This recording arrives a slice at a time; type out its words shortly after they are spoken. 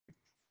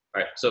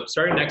All right, so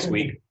starting next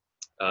week,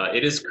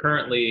 it is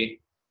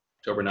currently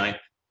October 9th,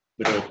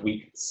 middle of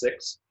week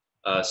 6.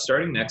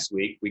 Starting next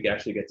week, we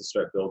actually get to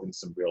start building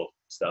some real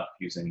stuff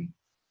using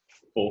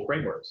full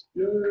frameworks.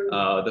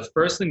 The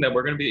first thing that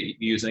we're going to be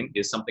using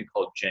is something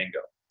called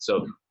Django.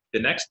 So the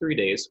next 3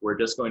 days, we're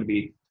just going to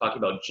be talking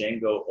about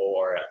Django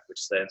ORM, which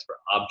stands for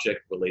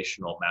Object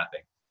Relational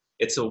Mapping.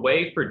 It's a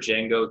way for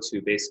Django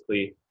to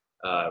basically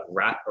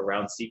wrap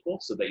around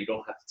SQL so that you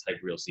don't have to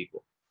type real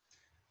SQL.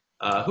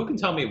 Who can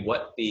tell me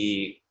what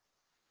the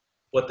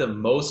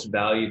most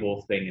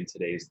valuable thing in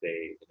today's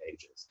day and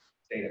age is?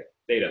 Data.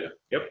 Data.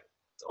 Yep.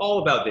 It's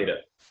all about data.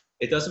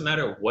 It doesn't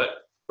matter what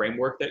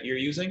framework that you're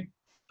using.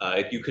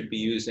 If you could be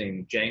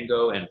using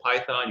Django and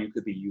Python, you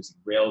could be using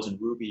Rails and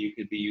Ruby, you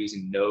could be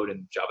using Node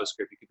and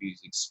JavaScript, you could be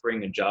using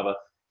Spring and Java.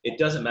 It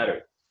doesn't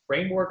matter.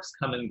 Frameworks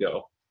come and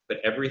go, but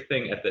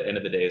everything at the end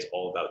of the day is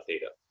all about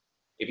data.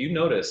 If you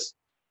notice,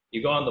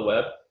 you go on the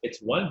web, it's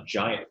one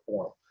giant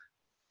form.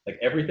 Like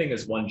everything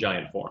is one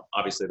giant form.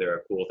 Obviously, there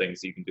are cool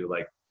things you can do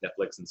like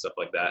Netflix and stuff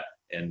like that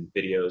and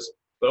videos,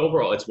 but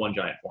overall, it's one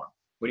giant form.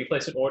 When you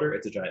place an order,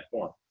 it's a giant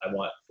form. I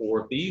want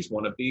 4 of these,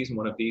 1 of these,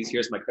 1 of these.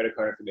 Here's my credit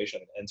card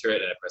information. I enter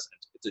it and I press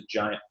enter. It's a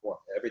giant form.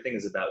 Everything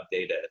is about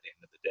data at the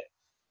end of the day.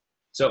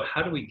 So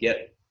how do we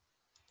get,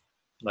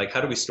 like,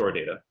 how do we store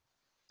data?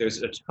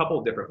 There's a couple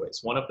of different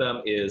ways. One of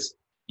them is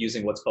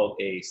using what's called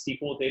a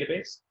SQL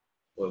database.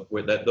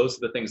 Those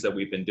are the things that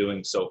we've been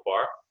doing so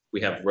far.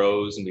 We have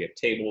rows and we have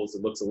tables.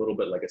 It looks a little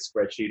bit like a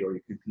spreadsheet, or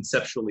you can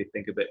conceptually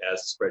think of it as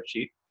a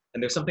spreadsheet.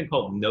 And there's something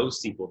called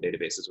NoSQL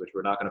databases, which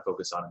we're not going to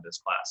focus on in this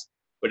class.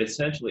 But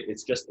essentially,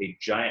 it's just a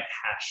giant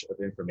hash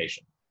of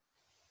information.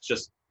 It's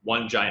just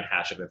one giant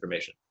hash of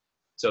information.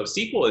 So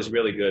SQL is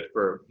really good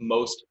for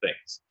most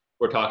things.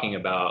 We're talking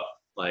about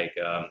like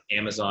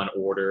Amazon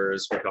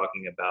orders. We're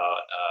talking about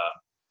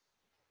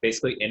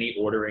basically any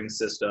ordering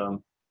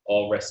system,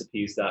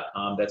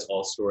 allrecipes.com. That's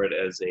all stored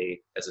as a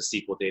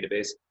SQL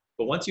database.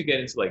 But once you get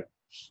into like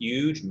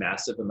huge,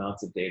 massive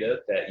amounts of data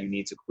that you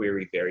need to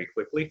query very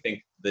quickly,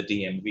 think the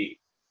DMV.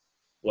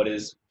 What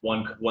is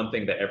one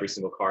thing that every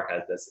single car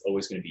has that's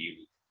always going to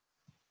be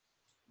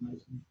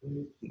unique?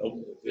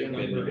 Nope.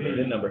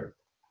 VIN number.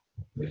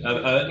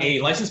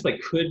 A license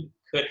plate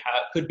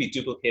could be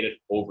duplicated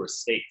over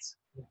states,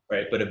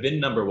 right? But a VIN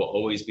number will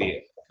always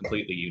be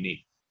completely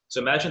unique. So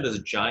imagine this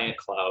giant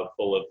cloud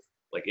full of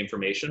like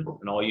information,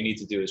 and all you need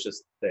to do is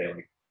just say,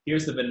 like,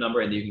 here's the VIN number,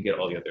 and you can get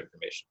all the other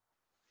information.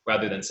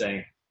 Rather than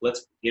saying,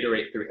 let's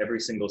iterate through every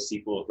single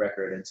SQL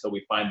record until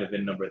we find the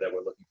VIN number that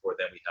we're looking for,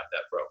 then we have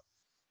that row.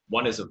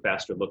 One is a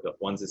faster lookup.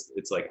 One's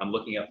it's like I'm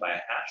looking up by a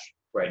hash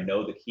where I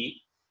know the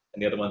key,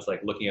 and the other one's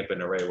like looking up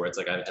an array where it's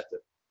like I have to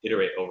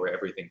iterate over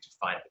everything to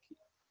find the key.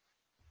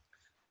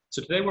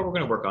 So today what we're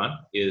going to work on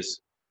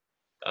is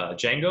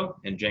Django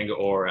and Django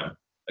ORM.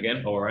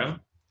 Again,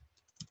 ORM,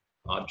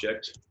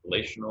 Object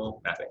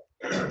Relational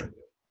Mapping.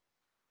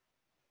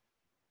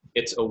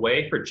 It's a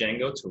way for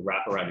Django to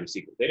wrap around your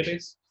SQL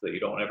database so that you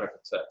don't ever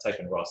have to type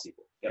in raw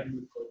SQL. Yep,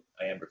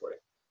 I am recording.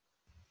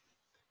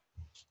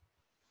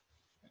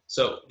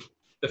 So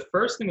the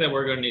first thing that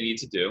we're going to need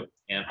to do,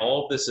 and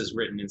all of this is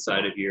written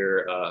inside of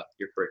your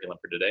curriculum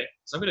for today,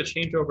 is I'm going to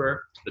change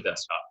over to the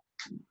desktop.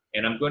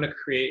 And I'm going to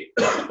create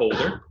a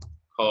folder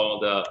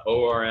called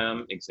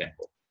ORM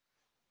example.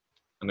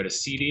 I'm going to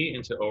CD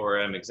into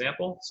ORM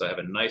example, so I have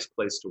a nice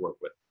place to work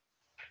with.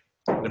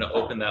 I'm going to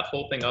open that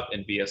whole thing up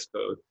in VS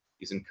Code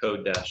using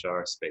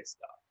code-r space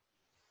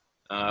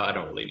dot. I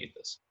don't really need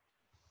this.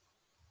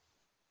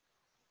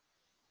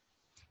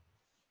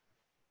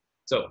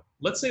 So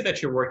let's say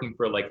that you're working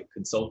for like a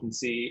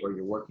consultancy, or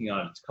you're working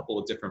on a couple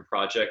of different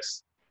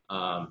projects.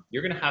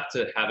 You're going to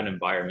have an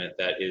environment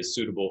that is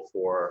suitable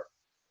for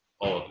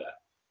all of that.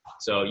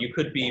 So you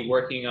could be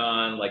working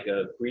on like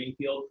a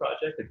greenfield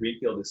project. A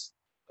greenfield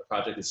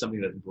project is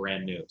something that's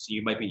brand new. So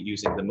you might be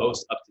using the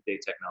most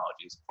up-to-date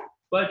technologies,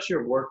 but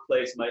your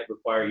workplace might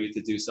require you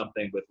to do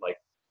something with like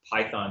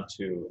Python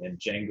 2 and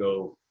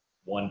Django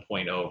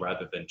 1.0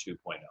 rather than 2.0.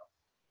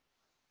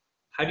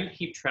 How do you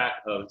keep track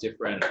of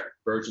different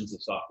versions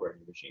of software in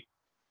your machine?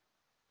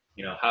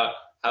 You know,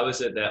 how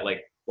is it that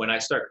like when I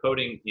start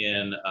coding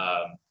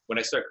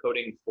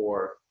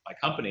for my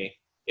company,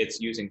 it's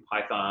using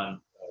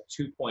Python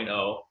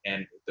 2.0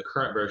 and the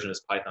current version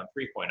is Python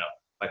 3.0.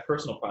 My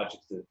personal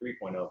project is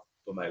 3.0,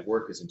 but my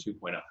work is in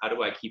 2.0. How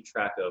do I keep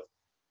track of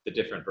the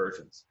different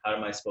versions? How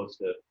am I supposed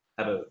to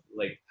have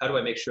how do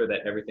I make sure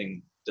that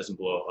everything doesn't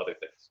blow up other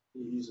things?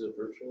 You use a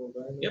virtual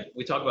environment? Yep,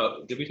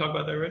 did we talk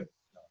about that already?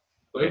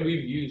 But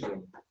we've used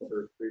them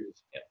for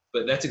previous. Yeah,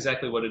 but that's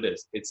exactly what it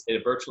is. It's a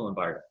virtual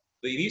environment.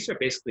 These are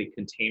basically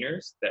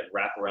containers that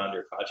wrap around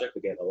your project.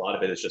 Again, a lot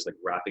of it is just like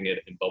wrapping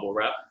it in bubble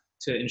wrap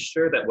to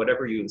ensure that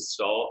whatever you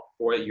install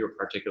for your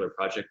particular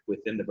project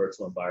within the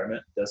virtual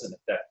environment doesn't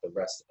affect the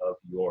rest of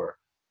your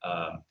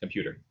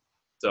computer.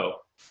 So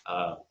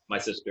my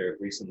sister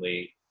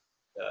recently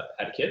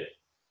had a kid,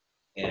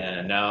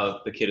 and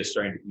now the kid is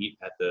starting to eat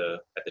at the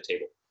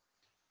table.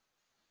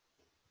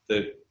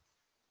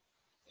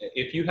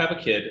 If you have a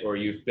kid or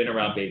you've been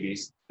around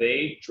babies,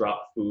 they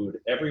drop food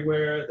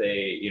everywhere.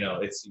 They, you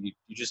know, you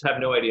just have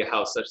no idea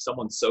how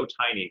someone so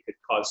tiny could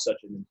cause such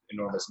an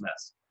enormous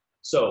mess.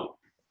 So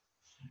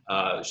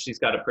she's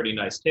got a pretty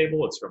nice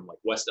table. It's from like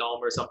West Elm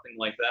or something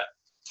like that.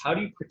 How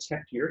do you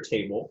protect your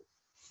table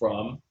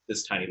from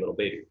this tiny little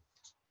baby?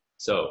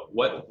 So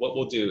what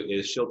we'll do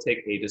is she'll take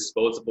a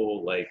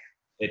disposable like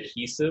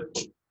adhesive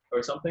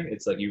or something.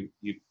 It's like you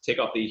take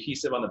off the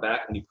adhesive on the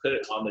back and you put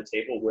it on the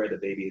table where the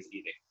baby is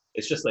eating.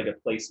 It's just like a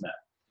placemat.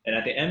 And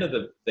at the end of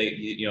the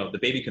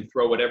baby can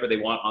throw whatever they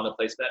want on the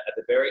placemat. At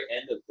the very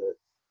end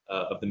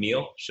of the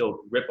meal,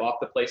 she'll rip off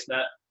the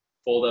placemat,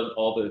 fold up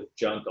all the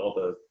junk, all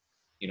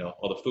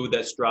the food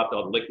that's dropped,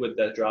 all the liquid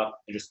that dropped,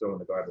 and just throw in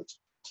the garbage,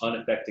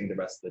 unaffecting the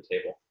rest of the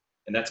table.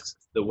 And that's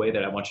the way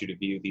that I want you to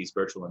view these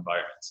virtual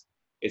environments.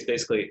 It's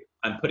basically,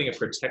 I'm putting a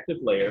protective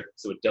layer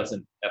so it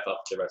doesn't F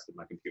up the rest of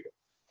my computer.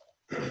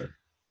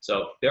 So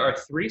there are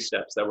 3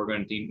 steps that we're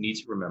going to need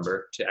to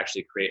remember to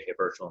actually create a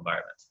virtual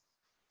environment.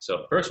 So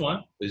the first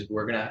one is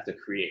we're going to have to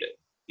create it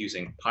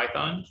using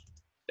Python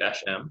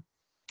 -m.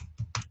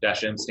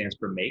 -m stands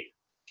for make.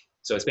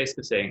 So it's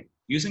basically saying,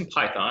 using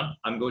Python,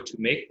 I'm going to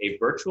make a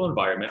virtual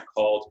environment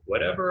called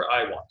whatever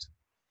I want.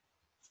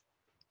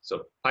 So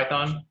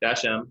Python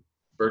 -m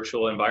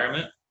virtual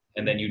environment,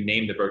 and then you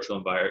name the virtual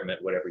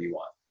environment whatever you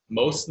want.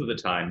 Most of the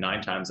time,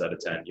 9 times out of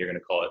 10, you're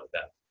going to call it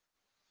that.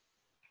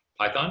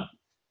 Python,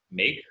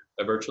 make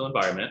a virtual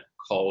environment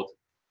called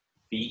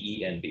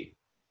VENV.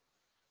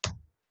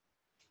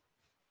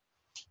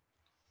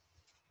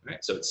 All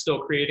right, so it's still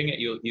creating it.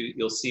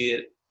 You'll see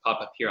it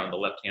pop up here on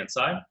the left-hand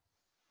side.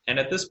 And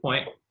at this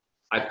point,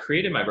 I've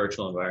created my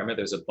virtual environment.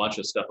 There's a bunch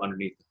of stuff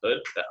underneath the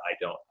hood that I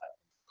don't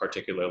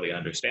particularly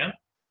understand.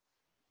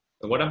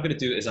 And what I'm going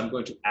to do is I'm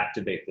going to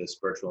activate this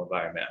virtual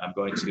environment. I'm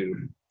going to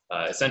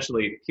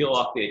essentially peel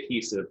off the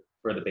adhesive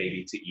for the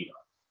baby to eat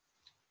on.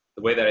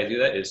 The way that I do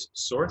that is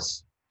source,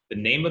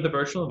 the name of the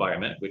virtual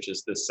environment, which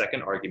is the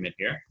second argument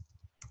here,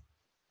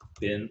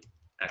 bin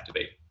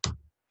activate.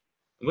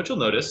 And what you'll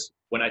notice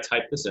when I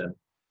type this in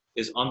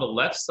is on the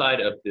left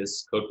side of this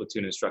Code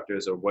Platoon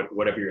instructors, or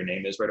whatever your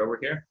name is right over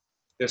here,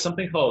 there's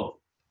something called,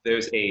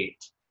 there's a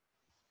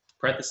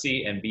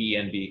parenthesis and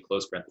VENV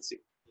close parenthesis.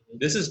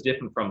 This is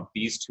different from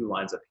these 2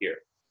 lines up here.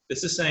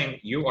 This is saying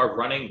you are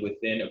running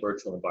within a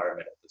virtual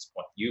environment at this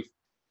point. You've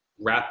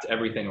wrapped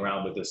everything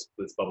around with this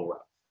bubble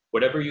wrap.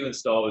 Whatever you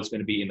install is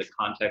going to be in the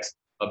context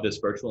of this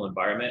virtual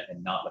environment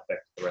and not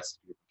affect the rest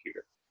of your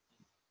computer.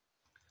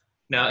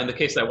 Now, in the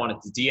case that I wanted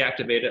to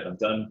deactivate it, I'm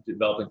done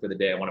developing for the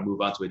day, I want to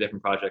move on to a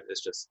different project,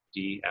 it's just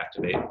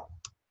deactivate,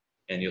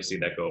 and you'll see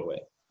that go away.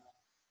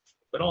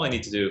 But all I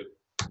need to do,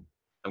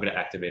 I'm going to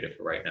activate it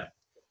for right now.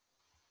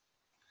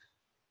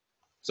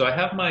 So I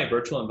have my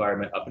virtual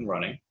environment up and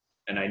running,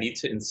 and I need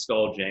to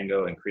install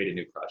Django and create a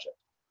new project.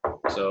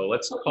 So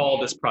let's call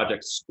this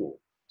project school.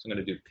 So I'm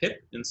going to do pip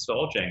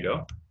install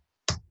Django.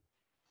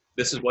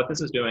 What this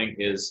is doing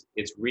is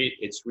it's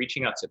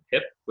reaching out to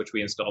pip, which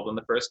we installed on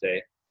the first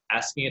day,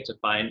 asking it to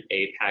find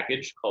a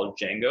package called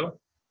Django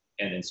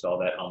and install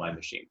that on my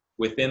machine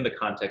within the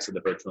context of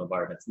the virtual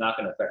environment. It's not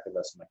going to affect the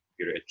rest of my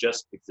computer. It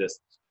just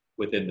exists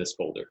within this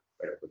folder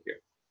right over here.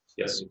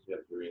 Yes. You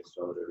have to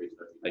reinstall it every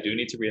time. I do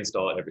need to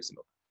reinstall it every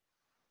single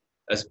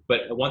time.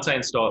 But once I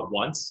install it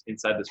once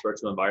inside this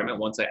virtual environment,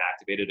 once I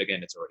activate it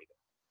again, it's already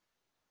there.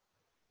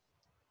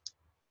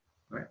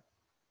 All right.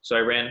 So I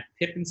ran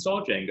pip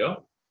install Django,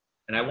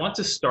 and I want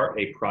to start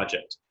a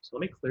project. So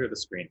let me clear the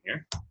screen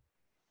here.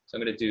 So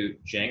I'm going to do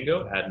Django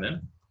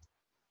admin,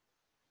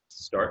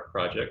 start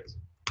project,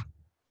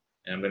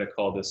 and I'm going to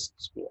call this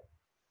school.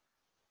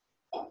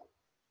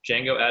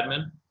 Django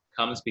admin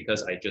comes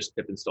because I just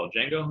pip installed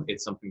Django.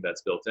 It's something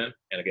that's built in.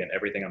 And again,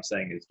 everything I'm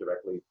saying is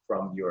directly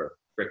from your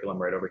curriculum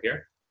right over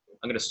here.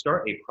 I'm going to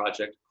start a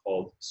project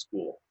called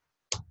school.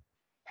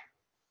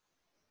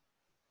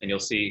 And you'll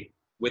see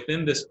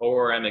within this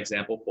ORM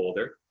example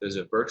folder, there's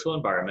a virtual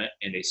environment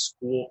and a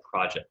school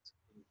project.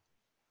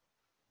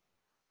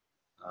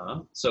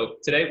 So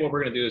today what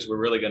we're going to do is we're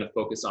really going to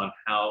focus on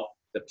how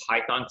the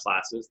Python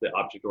classes, the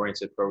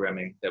object-oriented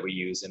programming that we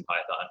use in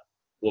Python,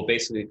 will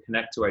basically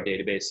connect to our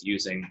database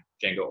using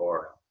Django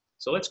ORM.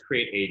 So let's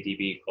create a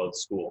DB called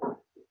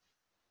school.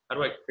 How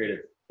do I create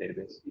a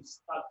database?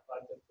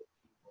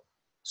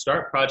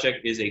 Start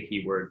project is a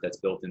keyword that's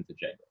built into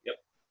Django. Yep.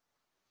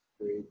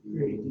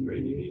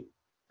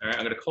 All right,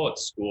 I'm going to call it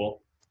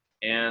school,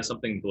 and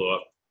something blew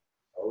up.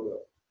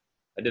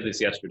 I did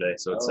this yesterday,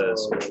 so it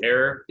says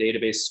error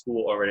database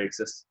school already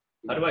exists.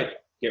 How do I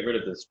get rid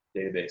of this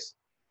database?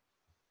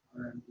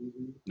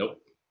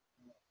 Nope.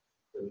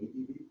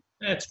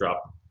 It's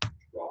drop.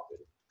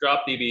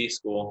 Drop DB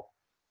school.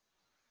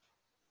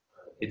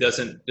 It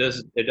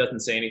doesn't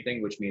say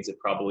anything, which means it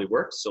probably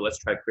works. So let's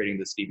try creating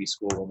this DB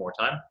school one more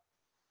time.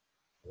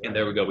 And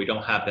there we go. We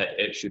don't have that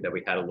issue that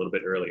we had a little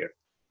bit earlier.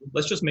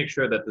 Let's just make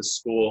sure that the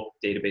school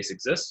database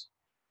exists.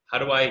 How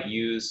do I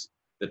use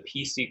the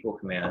psql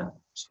command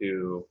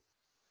to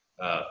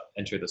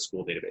enter the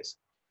school database?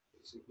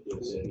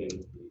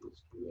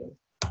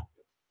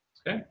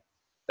 Okay.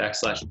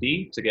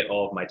 \D to get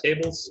all of my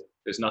tables.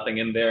 There's nothing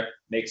in there.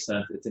 Makes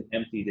sense. It's an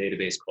empty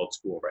database called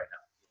school right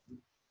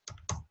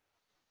now.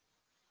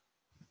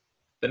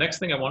 The next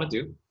thing I want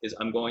to do is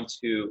I'm going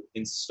to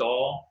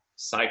install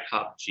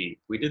scicopg.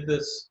 We did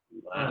this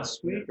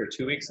last week or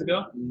 2 weeks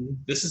ago.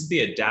 This is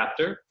the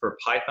adapter for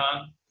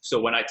Python. So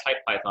when I type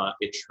Python,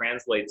 it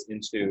translates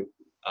into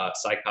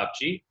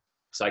scicopg.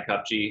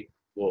 Scicopg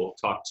will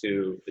talk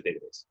to the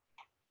database.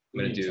 I'm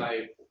going to do.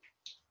 Type,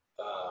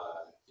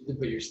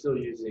 but you're still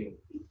using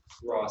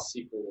raw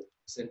SQL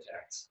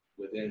syntax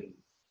within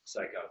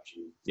scicopg.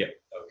 Yeah.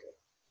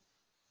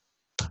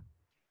 Okay.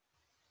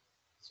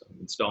 So I'm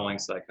installing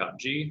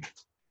scicopg.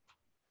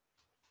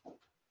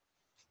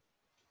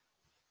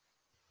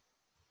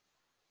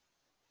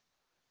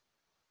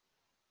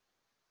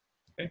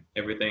 Okay,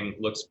 everything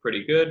looks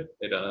pretty good.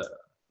 It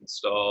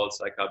installed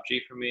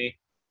scicopg for me.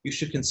 You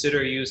should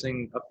consider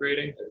using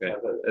upgrading. Okay,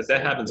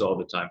 that happens all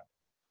the time.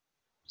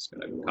 Just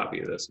gonna copy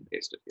this and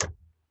paste it here.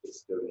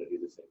 It's still going to do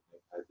the same thing.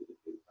 I did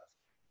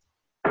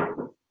it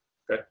last.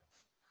 Okay,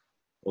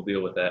 we'll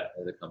deal with that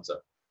as it comes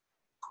up.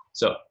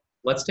 So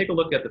let's take a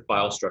look at the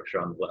file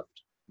structure on the left.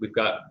 We've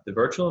got the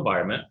virtual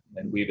environment,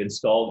 and we've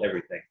installed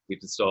everything. We've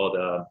installed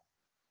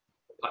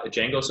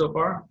Django so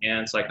far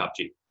and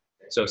scicopg.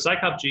 So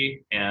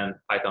scicopg and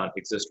Python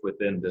exist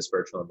within this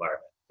virtual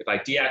environment. If I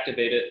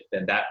deactivate it,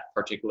 then that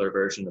particular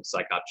version of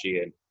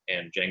scicopg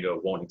and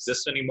Django won't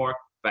exist anymore.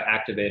 If I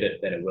activate it,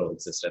 then it will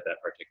exist at that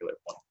particular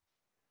point.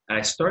 And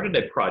I started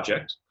a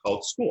project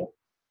called school.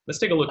 Let's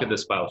take a look at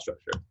this file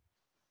structure.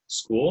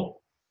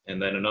 School,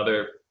 and then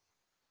another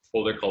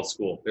folder called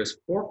school. There's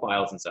 4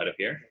 files inside of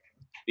here.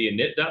 The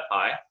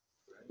init.py,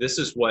 this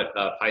is what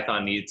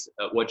Python needs,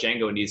 what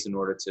Django needs in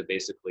order to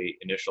basically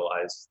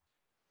initialize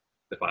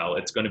the file.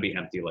 It's going to be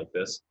empty like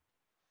this.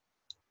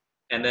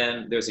 And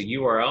then there's a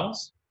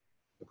URLs.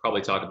 We'll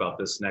probably talk about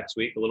this next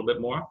week a little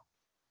bit more.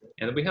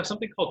 And then we have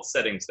something called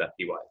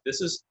settings.py.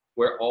 This is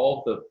where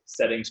all the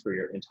settings for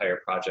your entire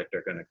project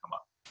are going to come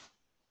up.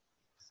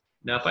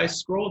 Now, if I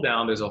scroll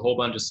down, there's a whole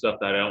bunch of stuff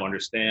that I don't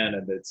understand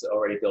and it's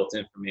already built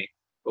in for me.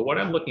 But what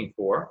I'm looking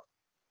for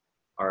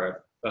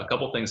are a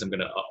couple things I'm going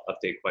to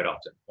update quite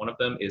often. One of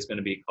them is going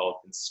to be called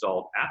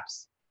installed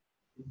apps.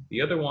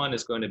 The other one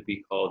is going to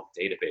be called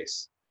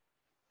database.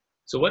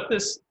 So what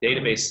this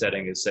database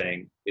setting is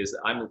saying is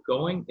I'm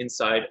going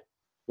inside,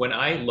 when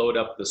I load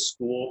up the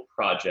school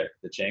project,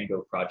 the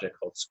Django project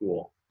called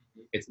school,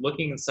 it's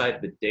looking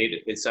inside the data,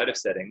 inside of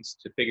settings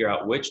to figure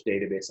out which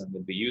database I'm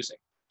going to be using.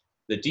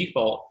 The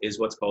default is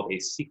what's called a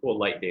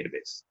SQLite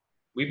database.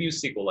 We've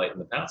used SQLite in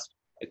the past.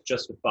 It's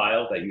just a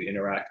file that you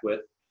interact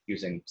with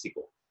using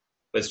SQL.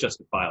 But it's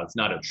just a file. It's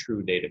not a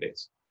true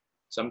database.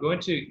 So I'm going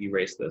to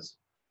erase this.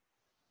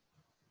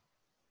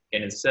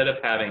 And instead of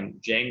having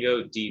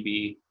Django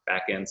DB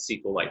backend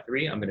SQLite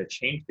 3, I'm going to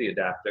change the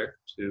adapter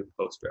to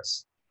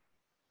Postgres.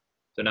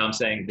 So now I'm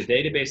saying the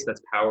database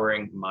that's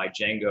powering my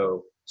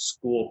Django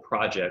school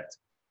project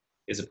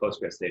is a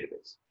Postgres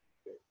database.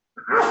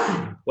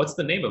 What's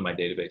the name of my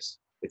database?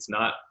 It's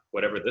not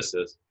whatever this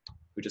is.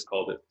 We just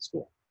called it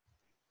school.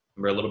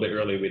 Remember a little bit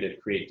earlier we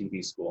did create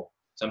DB school.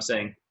 So I'm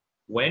saying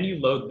when you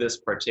load this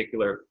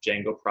particular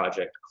Django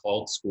project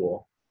called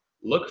school,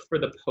 look for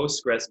the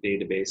Postgres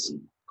database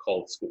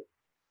called school.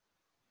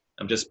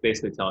 I'm just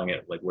basically telling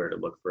it like where to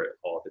look for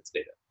all of its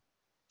data.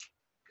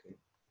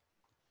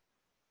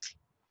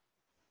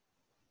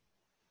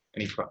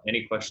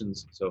 Any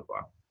questions so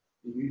far?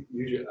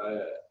 Usually,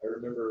 I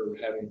remember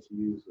having to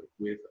use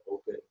with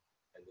open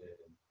and then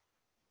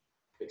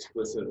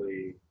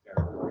explicitly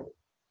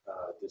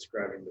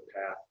describing the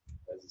path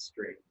as a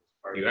string.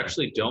 You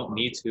actually don't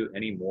need to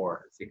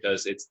anymore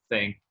because it's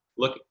saying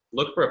look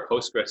for a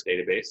Postgres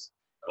database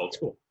called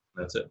school.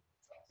 That's it.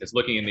 It's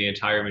looking in the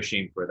entire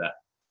machine for that.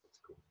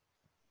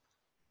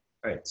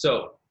 All right,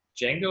 so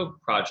Django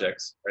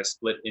projects are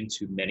split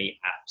into many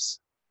apps.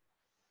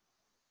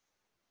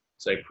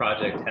 So a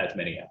project has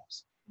many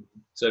apps.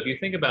 So if you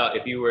think about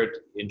if you were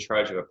in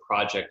charge of a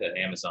project at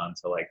Amazon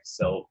to like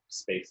sell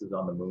spaces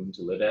on the moon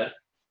to live at,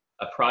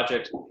 a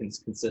project can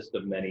consist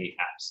of many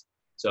apps.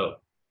 So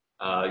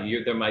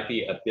there might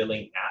be a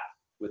billing app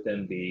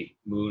within the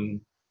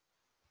moon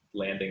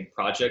landing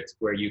project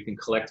where you can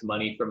collect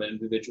money from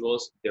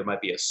individuals. There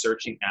might be a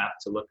searching app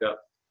to look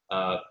up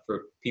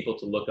for people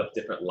to look up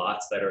different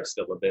lots that are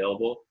still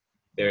available.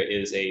 There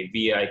is a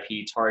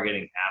VIP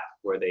targeting app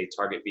where they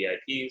target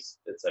VIPs,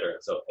 etc.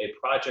 So a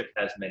project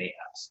has many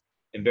apps.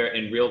 In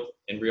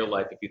real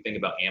life, if you think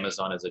about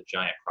Amazon as a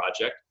giant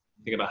project,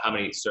 think about how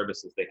many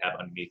services they have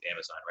underneath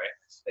Amazon, right?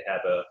 They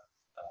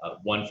have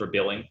one for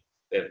billing,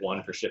 they have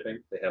one for shipping,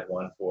 they have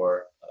one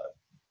for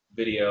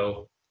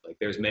video. Like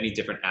there's many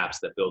different apps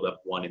that build up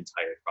one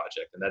entire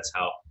project, and that's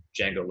how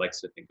Django likes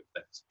to think of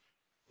things.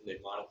 They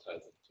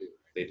monetize them too.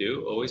 Right? They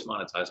do always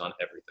monetize on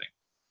everything.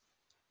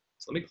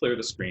 So let me clear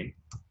the screen.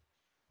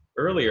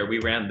 Earlier, we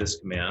ran this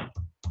command,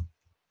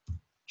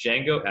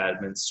 Django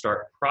admin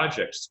start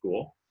project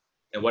school.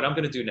 And what I'm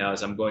going to do now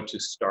is I'm going to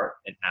start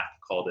an app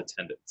called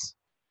attendance.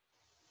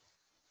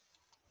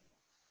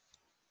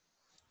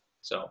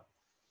 So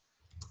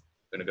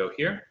I'm going to go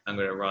here. I'm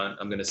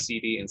going to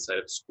cd inside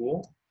of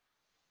school,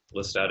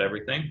 list out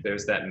everything.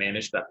 There's that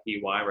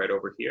manage.py right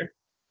over here,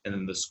 and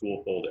then the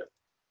school folder.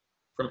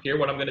 From here,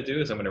 what I'm going to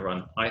do is I'm going to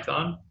run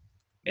Python,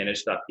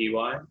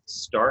 manage.py,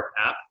 start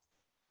app,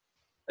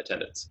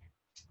 attendance.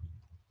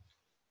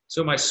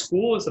 So my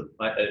school is,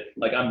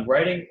 like I'm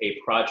writing a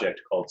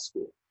project called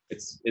school.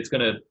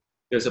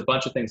 There's a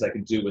bunch of things I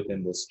can do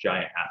within this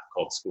giant app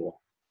called school.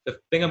 The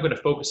thing I'm going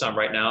to focus on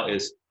right now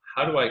is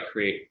how do I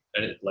create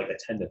like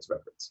attendance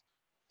records.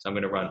 So I'm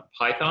going to run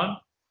Python,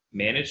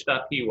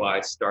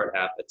 manage.py, start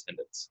app,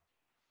 attendance.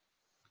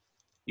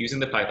 Using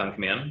the Python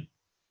command,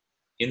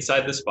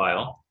 inside this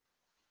file,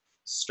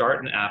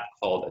 start an app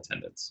called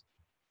attendance.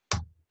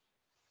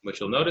 What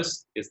you'll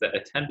notice is that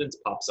attendance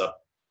pops up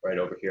right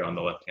over here on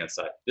the left-hand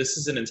side. This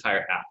is an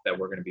entire app that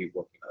we're going to be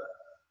working on.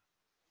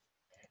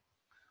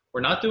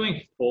 We're not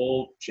doing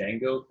full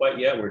Django quite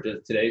yet.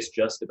 Today's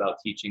just about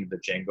teaching the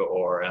Django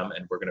ORM,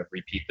 and we're going to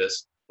repeat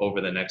this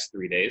over the next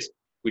 3 days.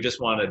 We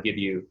just want to give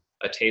you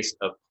a taste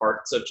of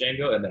parts of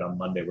Django, and then on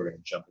Monday we're going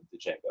to jump into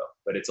Django.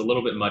 But it's a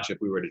little bit much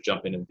if we were to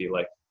jump in and be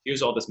like,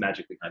 here's all this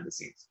magic behind the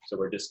scenes. So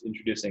we're just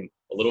introducing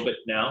a little bit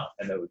now,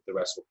 and then the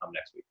rest will come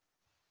next week.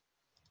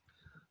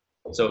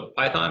 So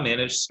Python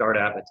manage start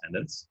app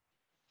attendance.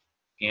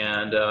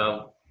 And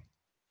sorry,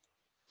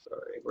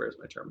 where's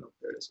my terminal?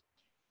 There it is.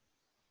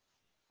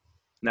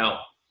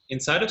 Now,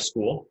 inside of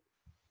school,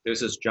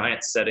 there's this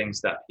giant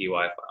settings.py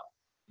file.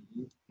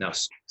 Now,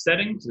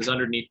 settings is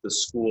underneath the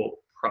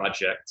school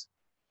project,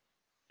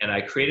 and I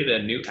created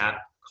a new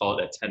app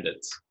called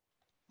attendance.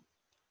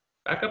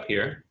 Back up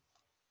here,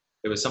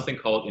 there was something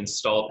called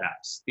installed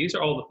apps. These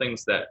are all the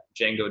things that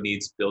Django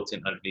needs built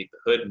in underneath the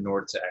hood in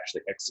order to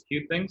actually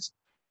execute things.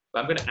 But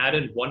I'm going to add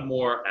in one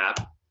more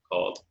app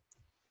called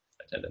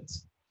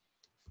attendance.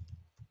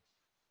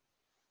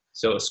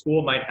 So a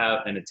school might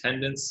have an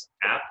attendance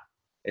app.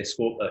 A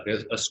school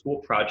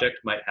project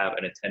might have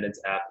an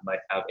attendance app. It might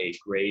have a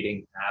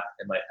grading app.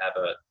 It might have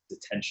a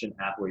detention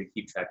app where you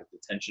keep track of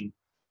detention.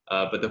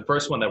 But the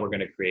first one that we're going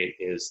to create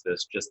is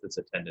just this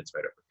attendance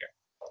right over here.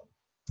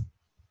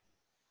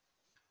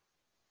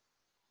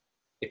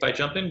 If I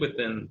jump in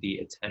within the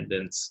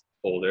attendance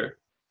folder,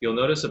 you'll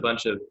notice a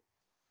bunch of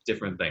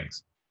different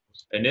things.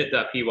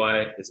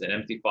 init.py is an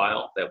empty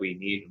file that we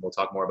need, and we'll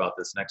talk more about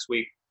this next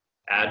week.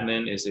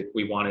 Admin is if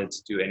we wanted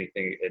to do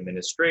anything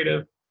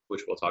administrative,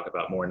 which we'll talk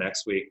about more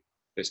next week.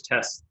 There's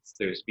tests,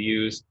 there's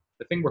views.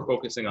 The thing we're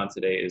focusing on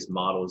today is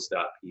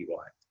models.py.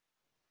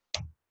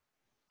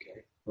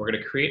 Okay. We're going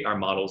to create our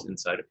models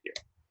inside of here.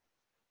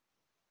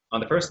 On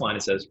the first line,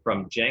 it says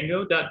from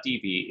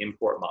Django.db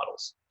import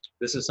models.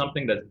 This is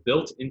something that's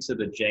built into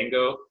the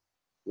Django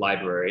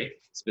library,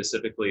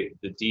 specifically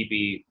the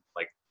DB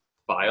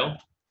file.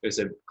 There's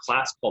a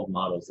class called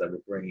models that we're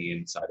bringing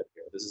inside of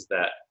here. This is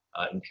that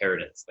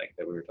inheritance thing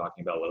that we were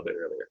talking about a little bit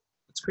earlier.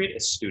 Let's create a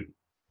student.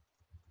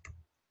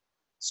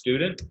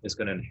 Student is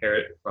going to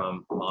inherit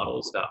from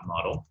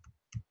models.model.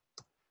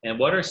 And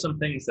what are some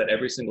things that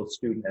every single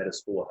student at a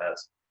school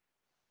has?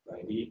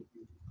 ID,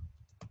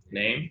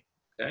 name,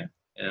 okay,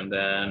 and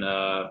then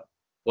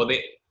when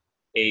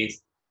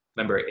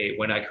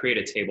I create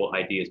a table,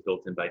 ID is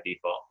built in by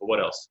default. But what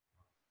else?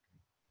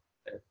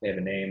 They have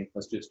a name.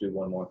 Let's just do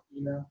one more.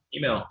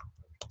 Email.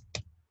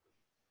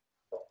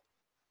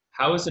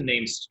 How is a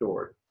name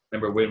stored?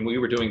 Remember when we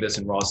were doing this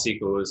in raw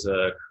SQL, it was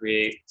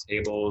create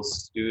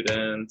tables,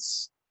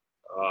 students,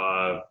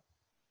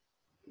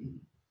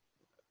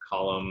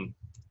 column,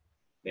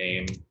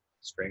 name,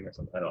 string or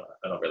something. I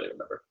don't really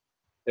remember.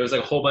 There was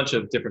like a whole bunch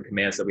of different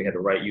commands that we had to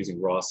write using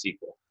raw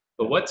SQL.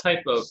 But what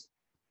type of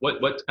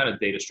what kind of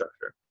data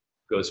structure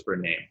goes for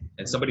name?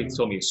 And somebody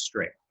told me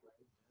string.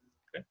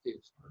 Okay.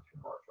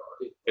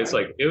 It's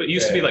like it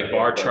used to be like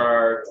bar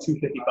chart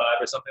 255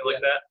 or something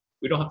like that.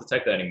 We don't have to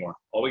type that anymore.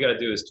 All we got to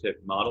do is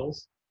type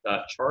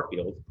models.char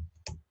field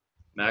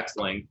max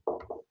length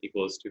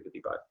equals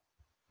 255.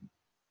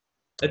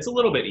 It's a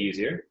little bit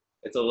easier.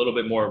 It's a little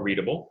bit more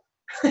readable.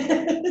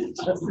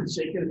 Justin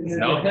shaking his head.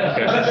 No?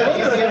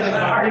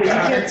 Okay. You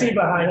can't see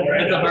behind it.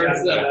 It's a hard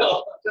step.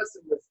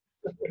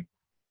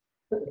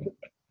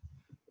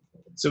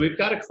 So we've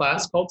got a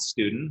class called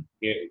student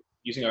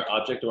using our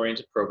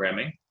object-oriented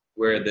programming,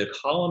 where the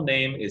column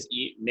name is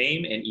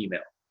name and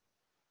email.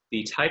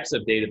 The types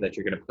of data that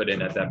you're going to put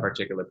in at that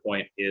particular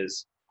point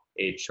is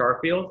a char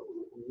field,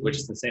 which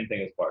is the same thing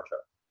as bar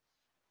chart.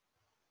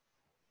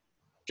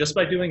 Just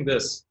by doing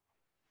this,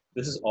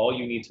 this is all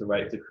you need to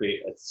write to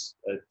create a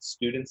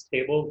student's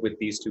table with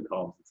these two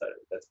columns inside of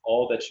it. That's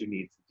all that you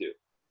need to do.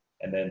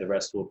 And then the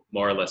rest will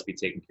more or less be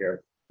taken care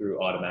of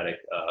through automatic,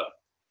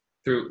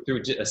 through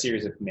a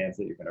series of commands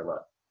that you're going to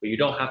run. But you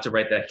don't have to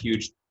write that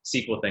huge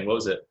SQL thing. What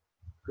was it?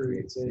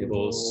 Create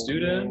table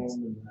student,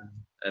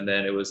 and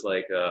then it was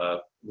like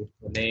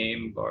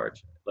name bar.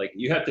 Like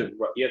you have to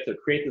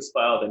create this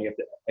file, then you have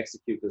to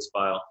execute this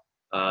file.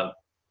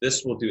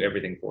 This will do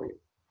everything for you.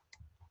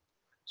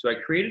 So I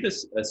created a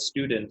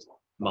student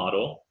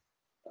model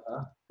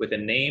with a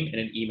name and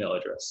an email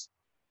address.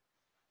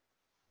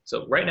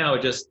 So right now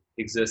it just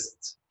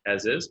exists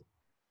as is.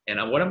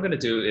 And what I'm going to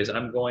do is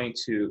I'm going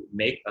to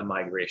make a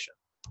migration.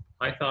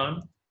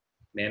 Python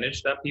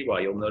manage.py.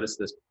 You'll notice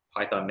this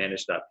Python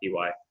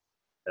manage.py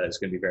is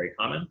going to be very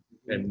common.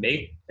 And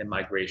make a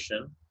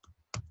migration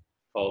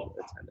called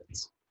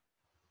attendance.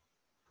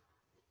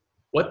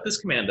 What this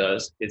command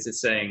does is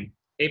it's saying,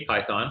 hey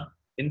Python,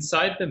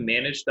 inside the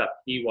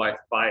manage.py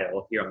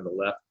file here on the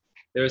left,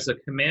 there's a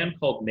command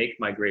called make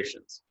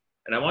migrations.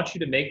 And I want you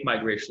to make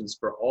migrations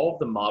for all of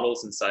the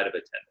models inside of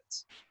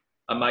attendance.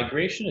 A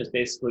migration is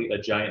basically a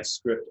giant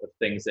script of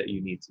things that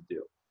you need to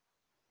do.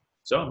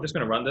 So I'm just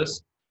going to run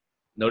this.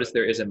 Notice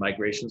there is a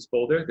migrations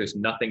folder. There's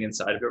nothing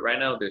inside of it right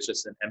now. There's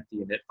just an empty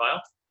init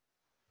file.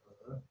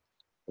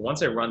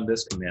 Once I run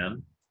this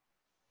command,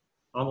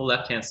 on the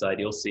left-hand side,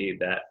 you'll see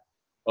that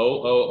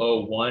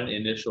 0001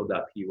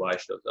 initial.py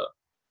shows up.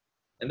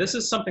 And this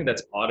is something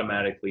that's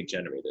automatically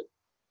generated.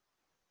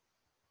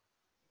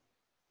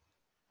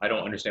 I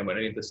don't understand what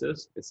any of this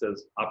is. It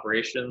says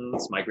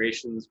operations,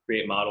 migrations,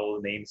 create model,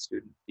 name,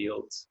 student,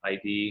 fields,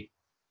 ID,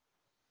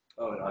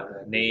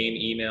 name,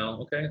 email.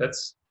 Okay,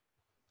 that's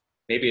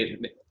maybe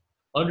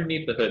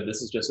underneath the hood,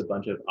 this is just a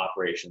bunch of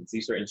operations.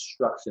 These are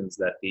instructions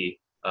that the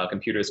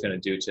computer is going to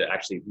do to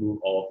actually move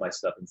all of my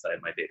stuff inside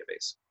my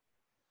database.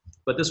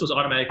 But this was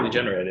automatically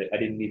generated. I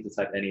didn't need to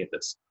type any of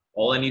this.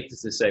 All I needed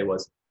to say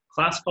was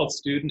class called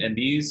student, and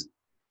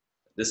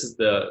this is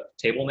the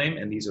table name,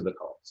 and these are the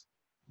columns.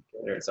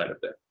 They're inside of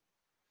there.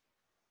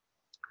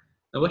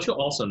 Now what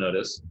you'll also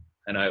notice,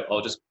 and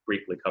I'll just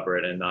briefly cover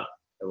it and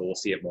we'll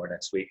see it more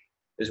next week,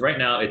 is right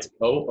now it's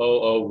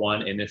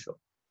 0001 initial.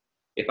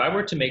 If I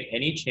were to make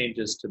any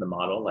changes to the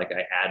model, like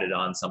I added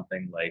on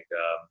something like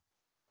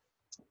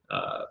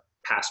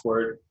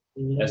password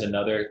as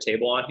another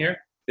table on here,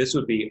 this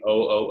would be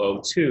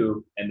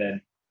 0002, and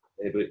then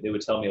it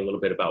would tell me a little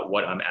bit about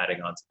what I'm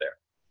adding onto there.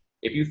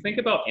 If you think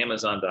about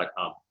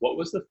Amazon.com, what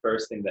was the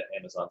first thing that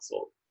Amazon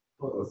sold?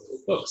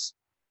 Books.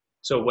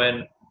 So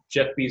when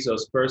Jeff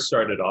Bezos first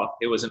started off,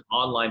 it was an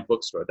online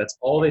bookstore. That's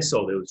all they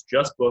sold. It was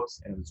just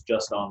books and it was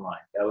just online.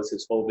 That was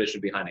his whole vision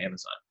behind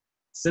Amazon.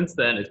 Since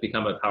then, it's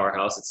become a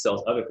powerhouse. It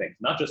sells other things,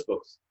 not just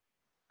books,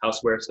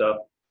 houseware stuff,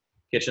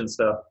 kitchen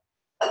stuff,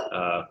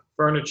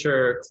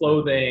 furniture,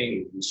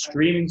 clothing,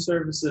 streaming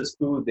services,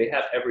 food. They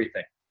have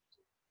everything.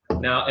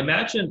 Now,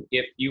 imagine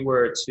if you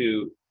were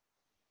to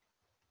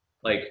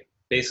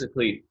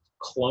basically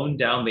clone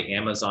down the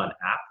Amazon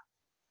app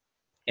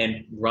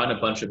and run a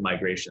bunch of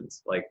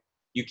migrations.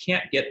 You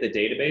can't get the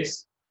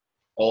database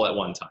all at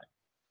one time.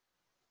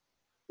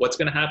 What's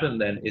going to happen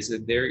then is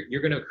that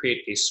you're going to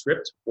create a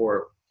script,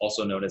 or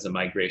also known as a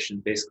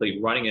migration, basically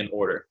running in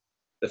order.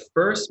 The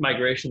first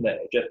migration that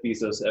Jeff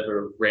Bezos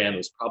ever ran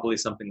was probably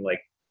something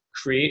like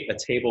create a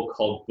table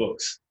called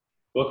books.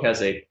 Book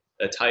has a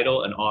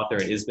title, an author,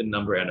 an ISBN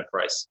number, and a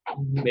price.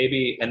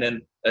 Maybe, and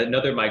then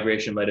another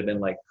migration might have been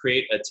like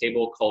create a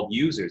table called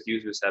users.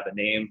 Users have a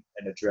name,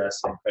 an address,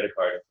 and credit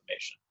card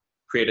information.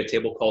 Create a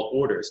table called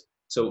orders.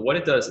 So what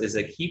it does is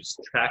it keeps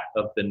track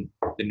of the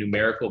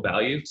numerical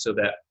value so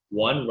that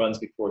 1 runs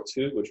before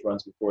 2, which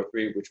runs before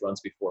 3, which runs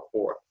before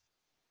 4.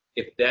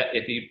 If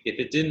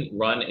it didn't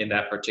run in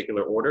that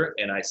particular order,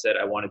 and I said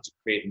I wanted to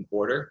create an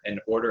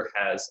order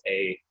has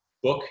a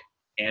book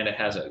and it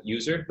has a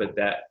user, but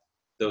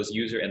those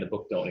user and the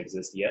book don't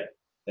exist yet,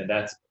 then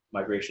that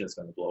migration is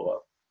going to blow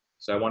up.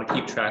 So I want to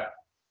keep track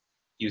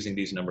using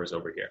these numbers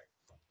over here.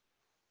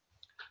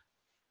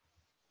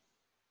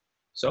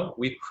 So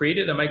we've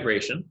created a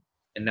migration,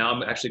 and now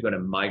I'm actually going to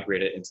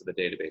migrate it into the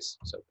database.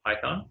 So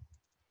Python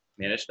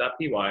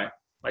manage.py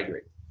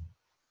migrate.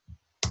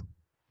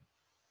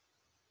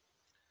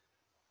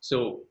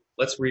 So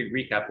let's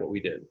recap what we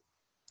did.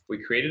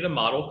 We created a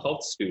model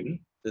called student.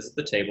 This is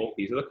the table.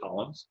 These are the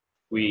columns.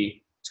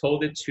 We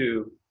told it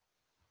to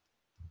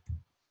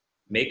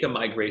make a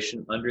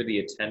migration under the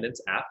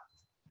attendance app,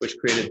 which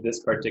created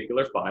this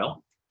particular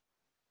file.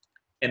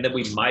 And then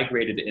we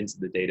migrated it into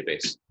the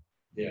database.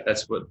 Yeah.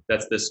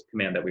 That's this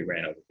command that we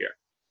ran over here.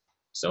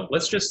 So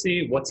let's just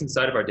see what's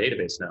inside of our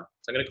database now.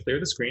 So I'm going to clear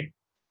the screen,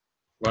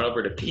 run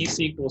over to PC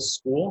equals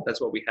school. That's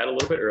what we had a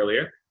little bit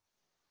earlier.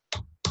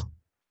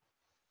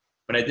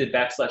 When I did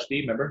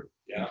 \d, remember?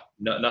 Yeah.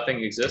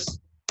 Nothing exists.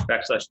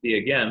 \d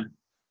again.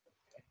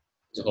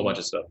 There's a whole bunch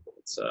of stuff.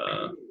 It's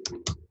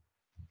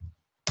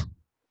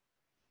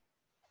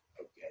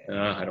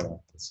I don't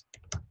want this.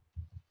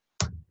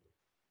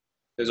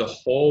 There's a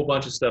whole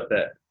bunch of stuff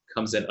that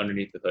comes in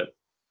underneath the hood.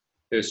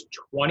 There's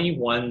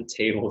 21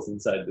 tables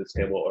inside this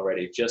table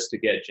already just to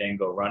get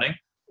Django running.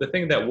 The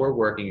thing that we're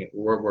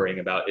worrying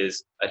about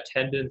is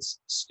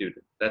attendance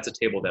student. That's a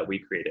table that we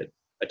created.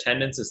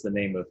 Attendance is the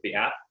name of the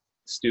app.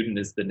 Student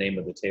is the name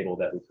of the table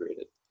that we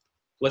created.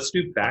 Let's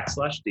do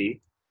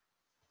 \d,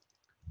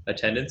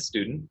 attendance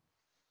student.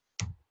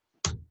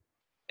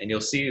 And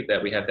you'll see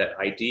that we have that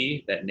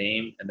ID, that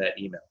name, and that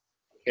email.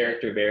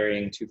 Character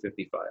varying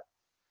 255.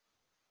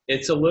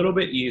 It's a little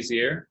bit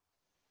easier,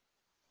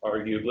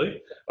 arguably.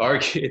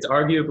 It's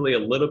arguably a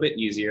little bit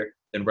easier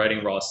than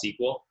writing raw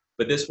SQL,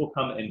 but this will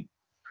come in,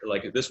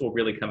 this will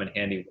really come in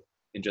handy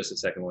in just a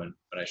second when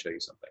I show you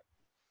something.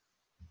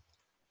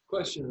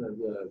 Question of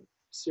the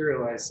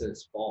serialized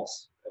says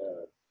false.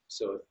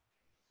 So if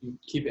you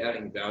keep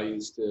adding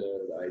values to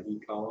the ID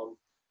column,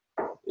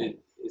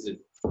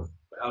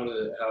 how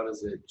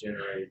does it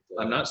generate?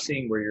 I'm not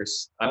seeing where you're.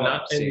 I'm Oh,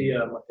 not in seeing.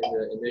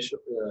 the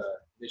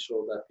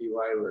initial.py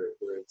where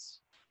it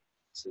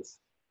says.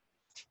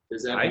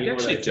 Does that I mean what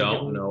actually think it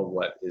don't means? know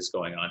what is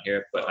going on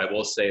here, but I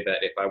will say that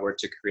if I were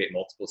to create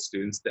multiple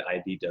students, the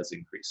ID does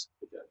increase.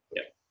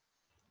 Yeah.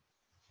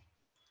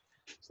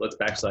 So let's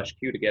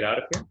 \Q to get out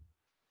of here.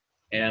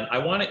 And I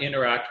want to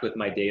interact with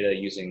my data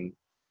using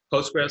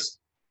Postgres,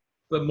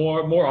 but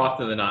more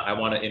often than not, I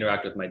want to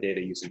interact with my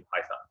data using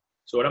Python.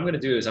 So what I'm going to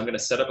do is I'm going to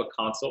set up a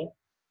console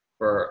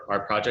for our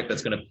project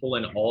that's going to pull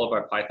in all of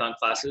our Python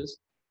classes,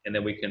 and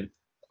then we can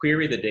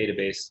query the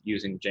database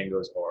using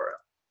Django's ORM.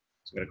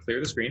 So I'm going to clear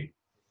the screen.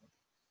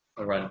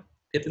 I'll run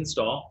pip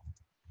install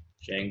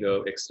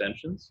Django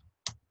extensions.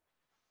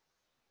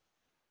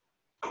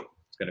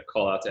 It's going to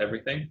call out to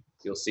everything.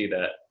 You'll see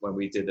that when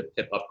we did the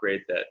pip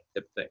upgrade, that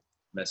pip thing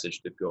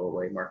message did go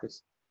away,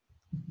 Marcus.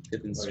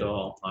 Pip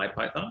install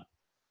IPython.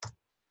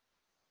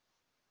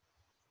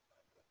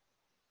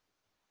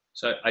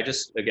 So I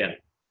just, again,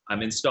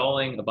 I'm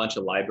installing a bunch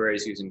of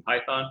libraries using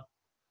Python.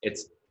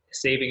 It's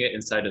saving it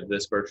inside of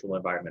this virtual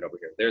environment over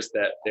here. There's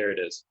that, there it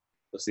is.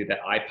 You'll see that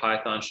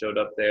IPython showed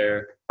up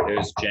there.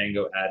 There's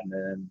Django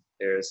admin.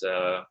 There's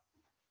a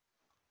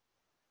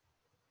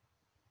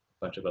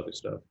bunch of other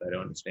stuff that I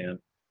don't understand.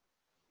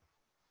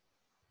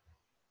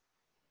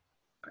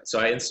 All right, so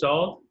I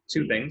installed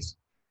two things,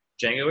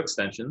 Django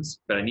extensions,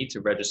 but I need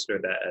to register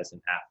that as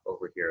an app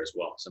over here as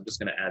well. So I'm just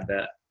going to add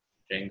that,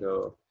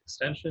 Django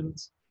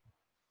extensions.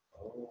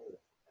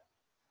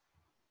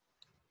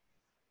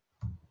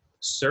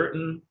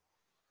 Certain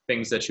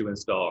things that you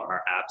install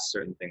are apps,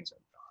 certain things are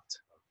not.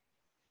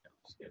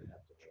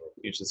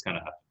 You just kind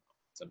of have to know.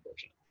 It's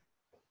unfortunate.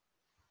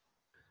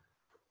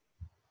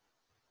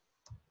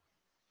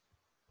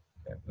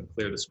 Okay, I'm going to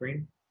clear the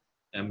screen.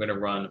 And I'm going to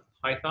run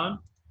Python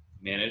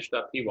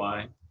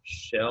manage.py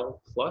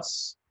shell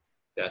plus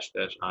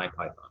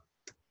 --IPython.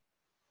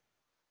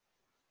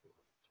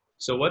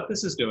 So what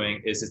this is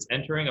doing is it's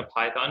entering a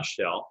Python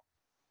shell,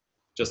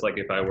 just like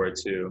if I were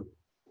to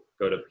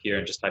go to here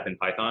and just type in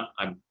Python.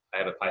 I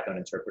have a Python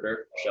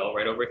interpreter shell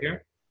right over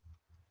here.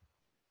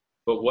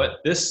 But what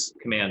this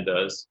command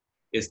does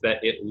is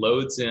that it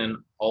loads in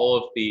all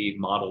of the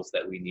models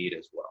that we need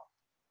as well.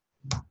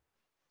 So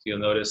you'll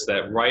notice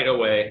that right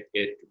away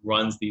it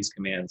runs these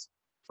commands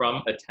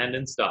from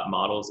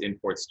attendance.models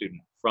import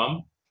student.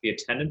 From the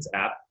attendance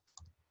app,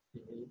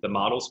 the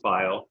models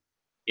file,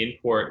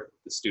 import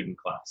the student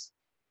class.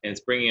 And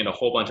it's bringing in a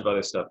whole bunch of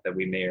other stuff that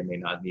we may or may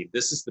not need.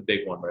 This is the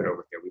big one right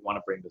over here. We want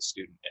to bring the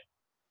student in.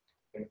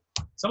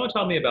 Someone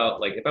told me about,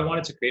 like, if I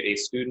wanted to create a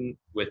student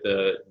with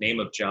the name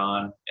of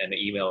John and the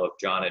email of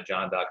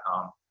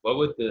john@john.com, what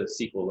would the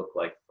SQL look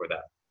like for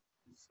that?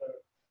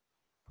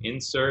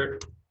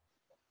 Insert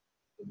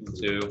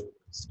into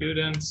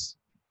students,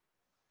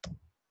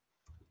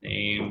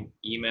 name,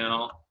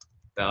 email,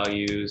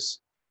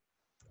 values,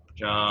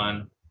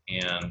 John,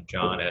 and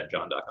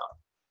john@john.com.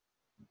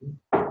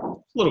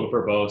 A little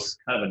verbose,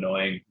 kind of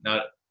annoying.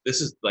 This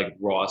is like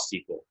raw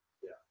SQL.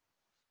 Yeah.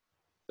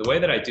 The way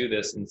that I do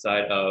this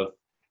inside of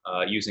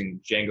using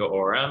Django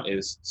ORM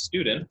is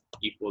student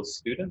equals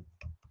student,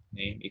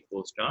 name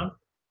equals John,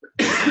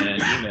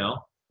 and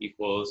email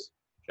equals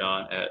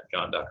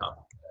john@john.com.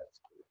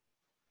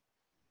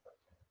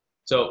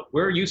 So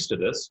we're used to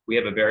this. We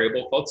have a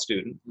variable called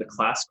student, the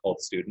class called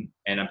student,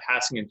 and I'm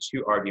passing in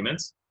two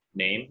arguments,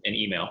 name and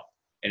email,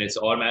 and it's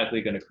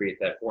automatically going to create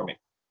that for me.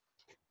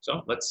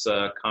 So let's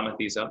comment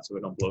these out so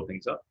we don't blow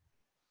things up.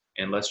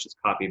 And let's just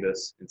copy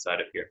this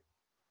inside of here.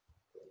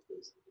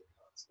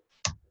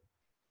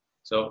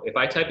 So if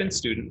I type in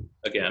student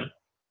again,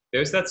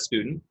 there's that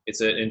student.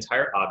 It's an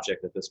entire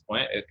object at this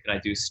point. Can I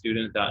do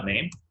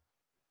student.name?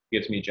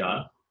 Gives me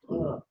John.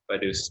 If I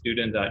do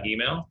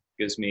student.email,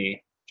 gives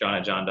me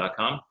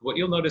john@john.com. What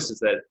you'll notice is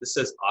that this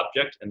says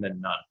object and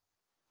then none.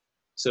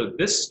 So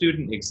this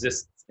student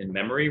exists in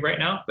memory right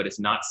now, but it's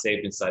not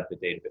saved inside the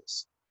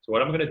database. So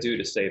what I'm going to do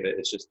to save it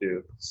is just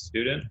do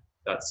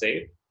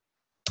student.save.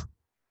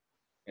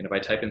 And if I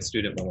type in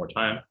student one more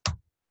time,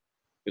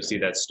 you'll see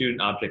that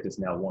student object is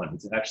now 1.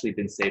 It's actually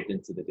been saved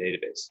into the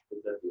database.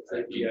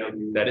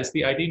 That is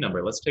the ID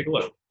number. Let's take a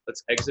look.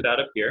 Let's exit out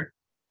of here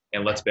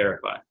and let's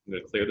verify. I'm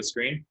going to clear the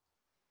screen.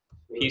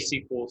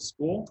 P-SQL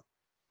school.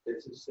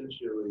 It's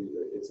essentially,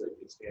 it's like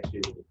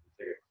instantiated with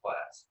a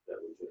class that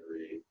would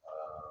generate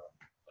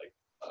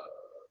a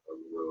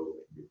row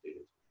in your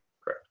data.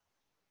 Correct.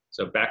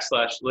 So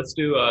 \, let's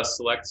do a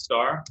select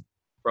star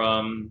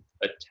from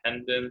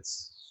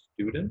attendance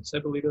students, I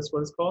believe that's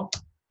what it's called.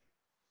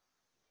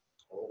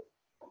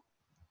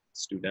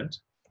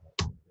 Student.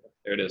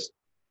 There it is.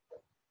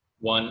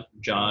 1,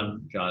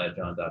 John,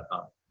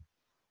 john@john.com.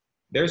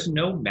 There's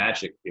no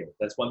magic here.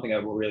 That's one thing I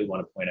really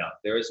want to point out.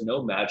 There is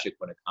no magic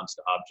when it comes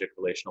to object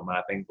relational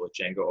mapping with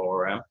Django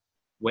ORM.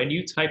 When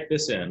you type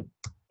this in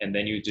and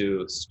then you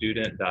do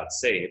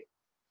student.save,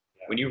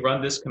 when you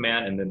run this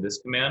command and then this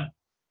command,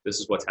 This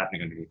is what's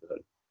happening underneath the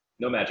hood.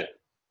 No magic,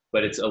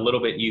 but it's a little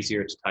bit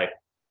easier to type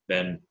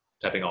than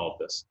typing all of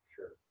this.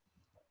 Sure.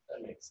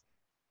 That makes sense.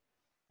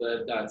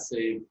 The dot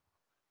save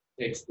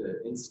takes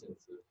the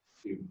instance of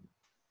student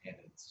and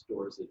it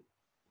stores it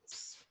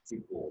as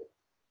SQL.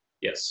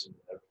 Yes,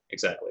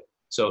 exactly.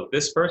 So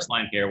this first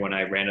line here, when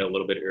I ran it a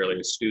little bit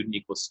earlier, student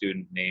equals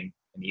student name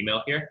and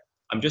email here,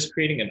 I'm just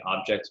creating an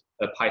object,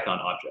 a Python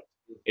object.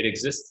 It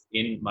exists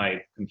in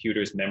my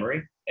computer's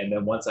memory, and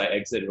then once I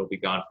exit, it'll be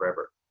gone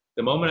forever.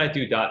 The moment I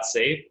do dot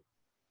save,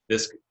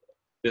 this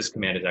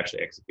command is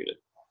actually executed.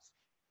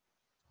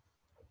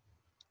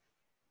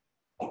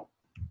 All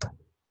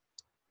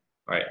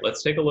right,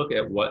 let's take a look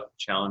at what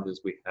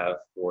challenges we have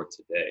for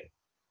today.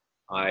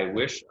 I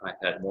wish I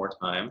had more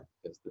time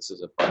because this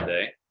is a fun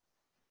day,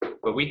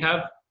 but we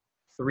have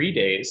 3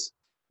 days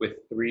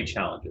with 3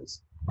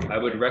 challenges. I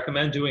would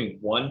recommend doing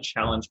 1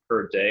 challenge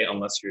per day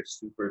unless you're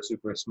super,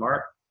 super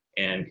smart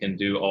and can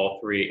do all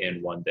 3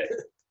 in 1 day.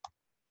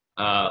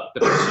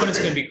 The first one is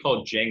going to be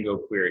called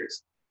Django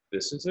queries.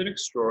 This is an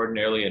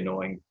extraordinarily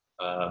annoying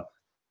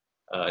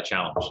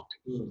challenge.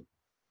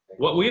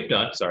 What we've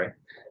done,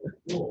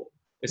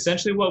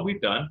 essentially what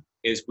we've done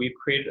is we've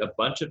created a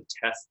bunch of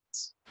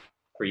tests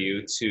for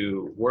you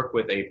to work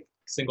with a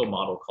single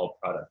model called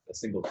product, a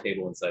single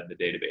table inside the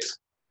database.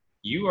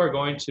 You are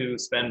going to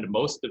spend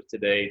most of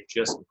today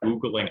just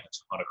Googling a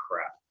ton of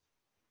crap.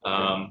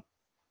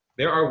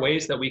 There are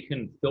ways that we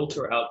can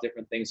filter out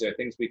different things. There are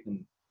things we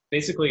can,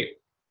 basically,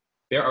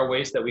 there are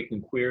ways that we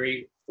can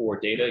query for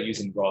data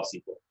using raw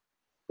SQL.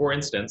 For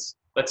instance,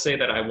 let's say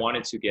that I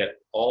wanted to get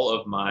all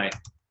of my,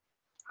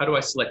 how do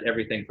I select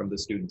everything from the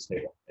students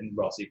table in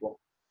raw SQL?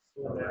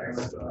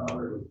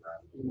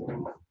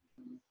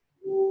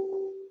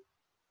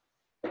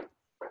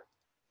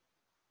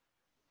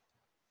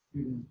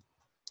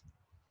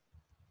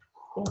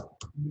 Cool.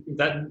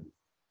 That,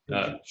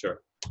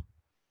 sure.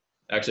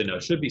 Actually, no,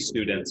 it should be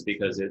students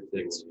because the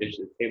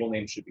table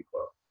name should be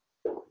plural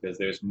because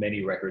there's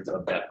many records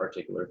of that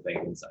particular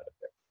thing inside of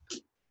there.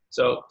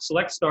 So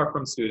select star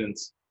from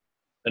students.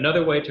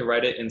 Another way to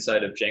write it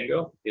inside of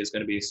Django is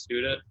going to be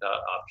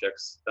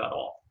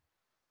student.objects.all.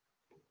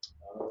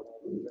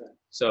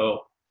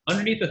 So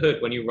underneath the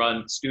hood, when you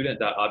run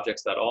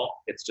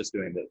student.objects.all, it's just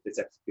doing this, it's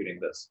executing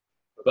this.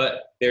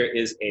 But there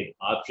is an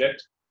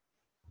object,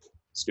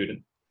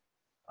 student,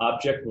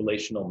 object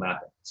relational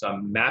mapping. So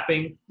I'm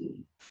mapping,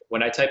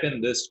 when I type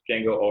in this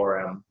Django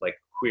ORM like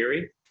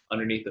query,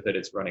 underneath the hood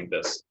it's running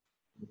this.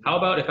 How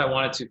about if I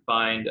wanted to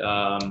find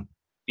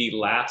the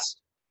last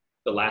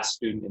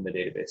student in the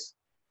database?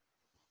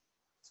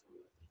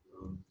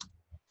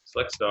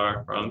 Select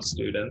star from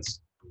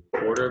students,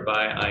 order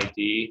by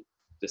ID,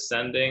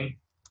 descending,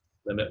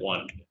 limit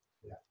 1.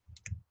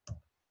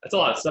 That's a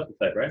lot of stuff to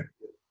type, right?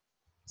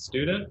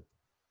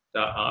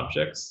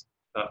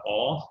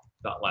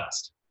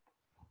 Student.objects.all.last.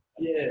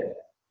 Yeah.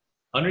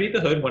 Underneath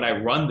the hood, when I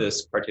run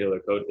this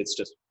particular code, it's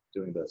just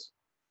doing this.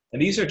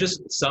 And these are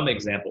just some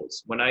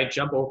examples. When I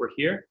jump over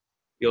here,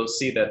 you'll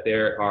see that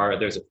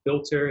there's a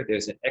filter,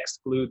 there's an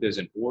exclude, there's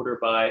an order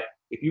by.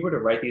 If you were to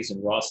write these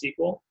in raw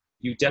SQL,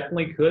 you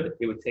definitely could.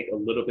 It would take a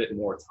little bit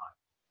more time.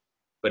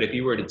 But if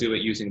you were to do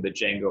it using the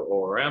Django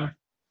ORM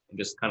and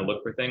just kind of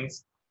look for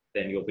things,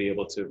 then you'll be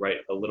able to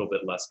write a little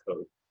bit less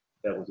code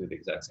that will do the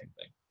exact same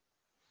thing.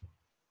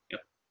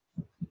 Yep.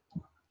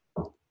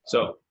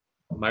 So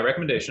my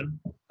recommendation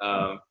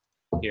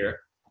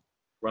here,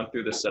 run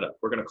through this setup.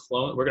 We're going to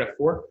clone, we're going to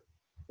fork,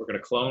 we're going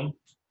to clone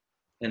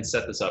and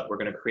set this up. We're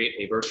going to create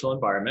a virtual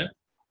environment.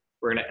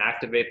 We're going to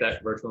activate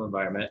that virtual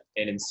environment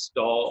and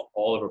install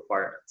all the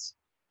requirements.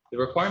 The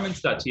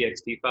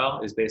requirements.txt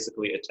file is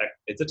basically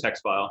it's a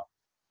text file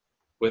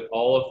with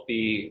all of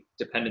the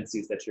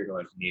dependencies that you're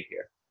going to need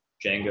here.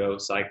 Django,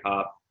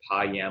 scicop,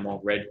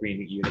 PyYAML, red,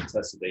 green unit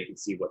test so that you can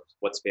see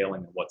what's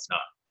failing and what's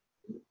not.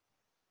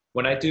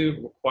 When I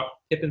do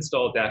pip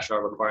install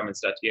 -r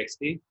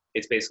requirements.txt,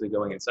 it's basically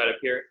going inside of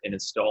here and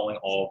installing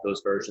all of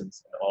those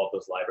versions and all of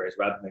those libraries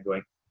rather than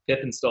going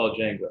pip install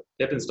Django,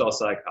 pip install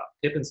scicop,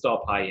 pip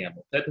install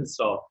PyYAML, pip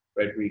install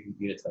red, green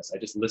unit test. I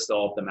just list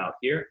all of them out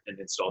here and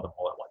install them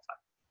all at one time.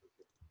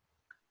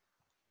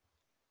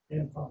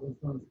 And probably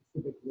some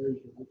specific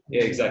version.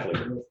 Yeah, exactly.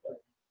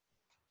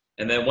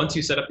 And then once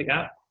you set up the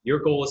app, your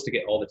goal is to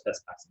get all the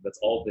tests passing. That's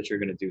all that you're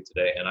going to do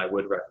today. And I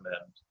would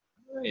recommend,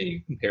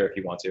 you can pair if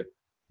you want to.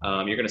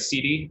 You're going to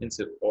CD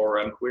into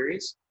ORM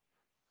queries.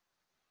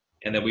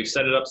 And then we've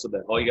set it up so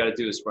that all you got to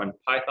do is run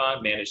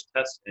Python, manage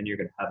tests, and you're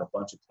going to have a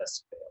bunch of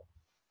tests fail.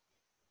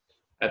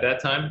 At that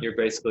time, you're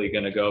basically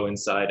going to go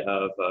inside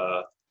of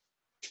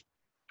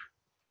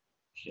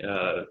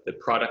the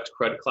product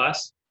CRUD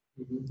class,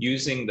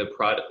 using the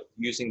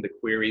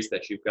queries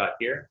that you've got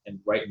here, and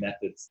write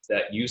methods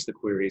that use the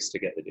queries to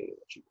get the data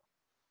that you want.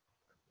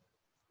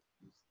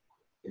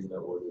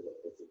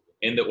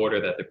 In the order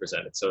that they're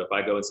presented. So if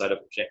I go inside of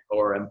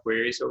ORM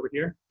queries over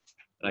here,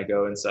 and I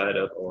go inside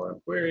of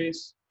ORM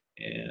queries,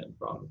 and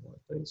wrong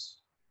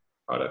place,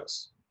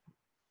 products,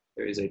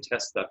 there is a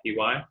test.py.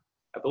 I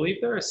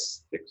believe there are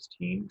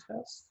 16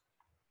 tests.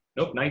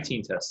 Nope,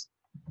 19 tests.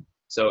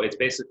 So it's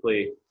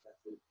basically,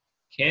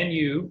 can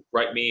you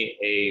write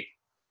me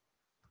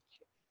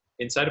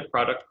inside of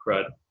product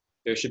CRUD,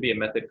 there should be a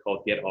method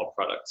called get all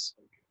products.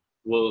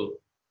 Well,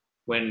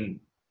 when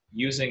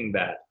using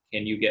that,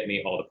 can you get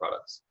me all the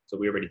products? So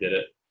we already did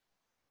it.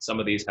 Some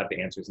of these have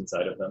the answers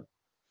inside of them.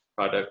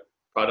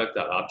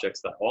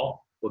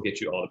 Product.objects.all will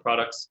get you all the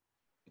products.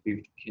 If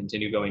you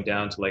continue going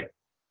down to like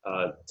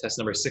test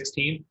number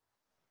 16,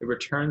 it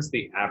returns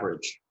the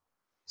average.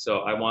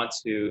 So I want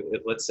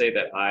to, let's say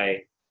that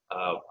I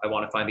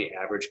want to find the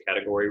average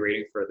category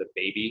rating for the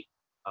baby.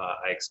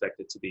 I expect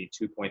it to be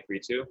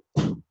 2.32.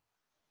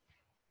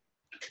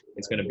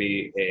 It's going to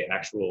be an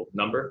actual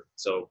number.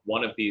 So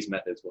one of these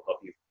methods will help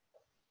you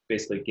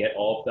basically get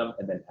all of them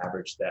and then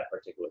average that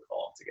particular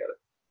column together.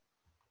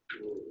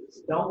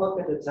 Don't look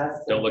at the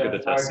test. Don't look at the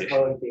test.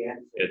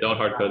 Yeah, don't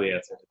hard code the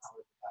answer.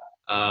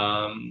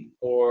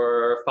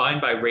 Or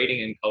find by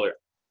rating and color.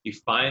 You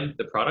find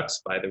the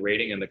products by the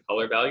rating and the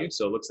color value.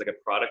 So it looks like a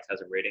product has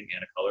a rating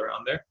and a color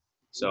on there.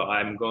 So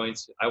I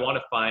want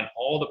to find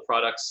all the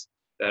products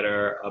that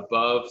are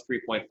above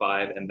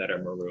 3.5 and that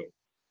are maroon.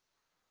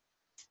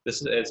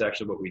 This is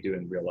actually what we do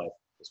in real life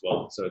as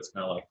well. So it's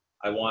kind of like,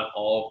 I want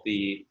all of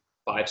the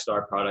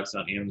 5-star products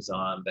on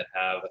Amazon that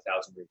have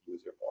 1,000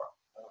 reviews or more.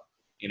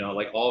 You know,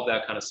 like all of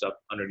that kind of stuff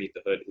underneath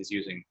the hood is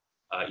using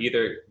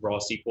either raw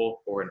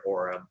SQL or an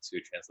ORM to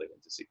translate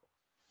into SQL.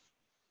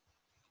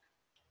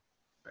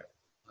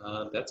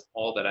 All right. That's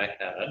all that I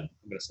had. I'm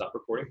going to stop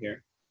recording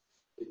here.